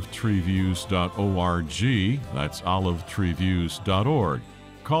 olivetreeviews.org. That's olivetreeviews.org.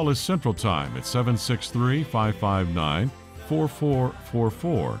 Call us Central Time at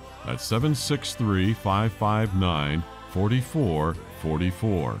 763-559-4444. That's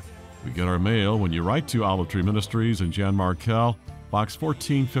 763-559-4444. We get our mail when you write to Olive Tree Ministries and Jan Markell, Box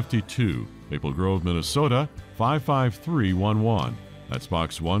 1452, Maple Grove, Minnesota, 55311. That's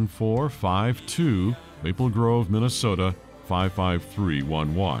Box 1452, Maple Grove, Minnesota,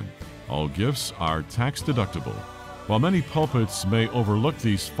 55311. All gifts are tax deductible. While many pulpits may overlook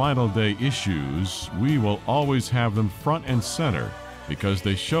these final day issues, we will always have them front and center because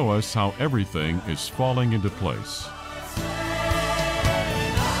they show us how everything is falling into place.